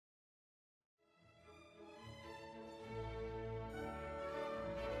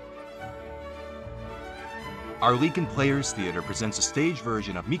Arlekin Players Theatre presents a stage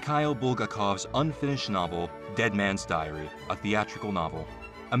version of Mikhail Bulgakov's unfinished novel, Dead Man's Diary, a theatrical novel.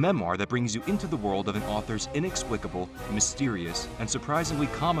 A memoir that brings you into the world of an author's inexplicable, mysterious, and surprisingly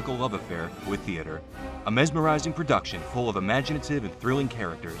comical love affair with theater. A mesmerizing production full of imaginative and thrilling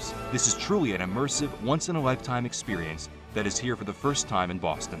characters. This is truly an immersive, once-in-a-lifetime experience that is here for the first time in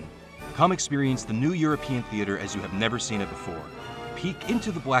Boston. Come experience the new European theater as you have never seen it before. Peek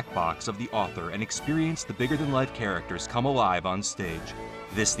into the black box of the author and experience the bigger-than-life characters come alive on stage.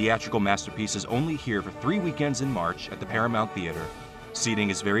 This theatrical masterpiece is only here for 3 weekends in March at the Paramount Theatre. Seating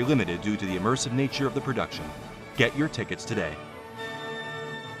is very limited due to the immersive nature of the production. Get your tickets today.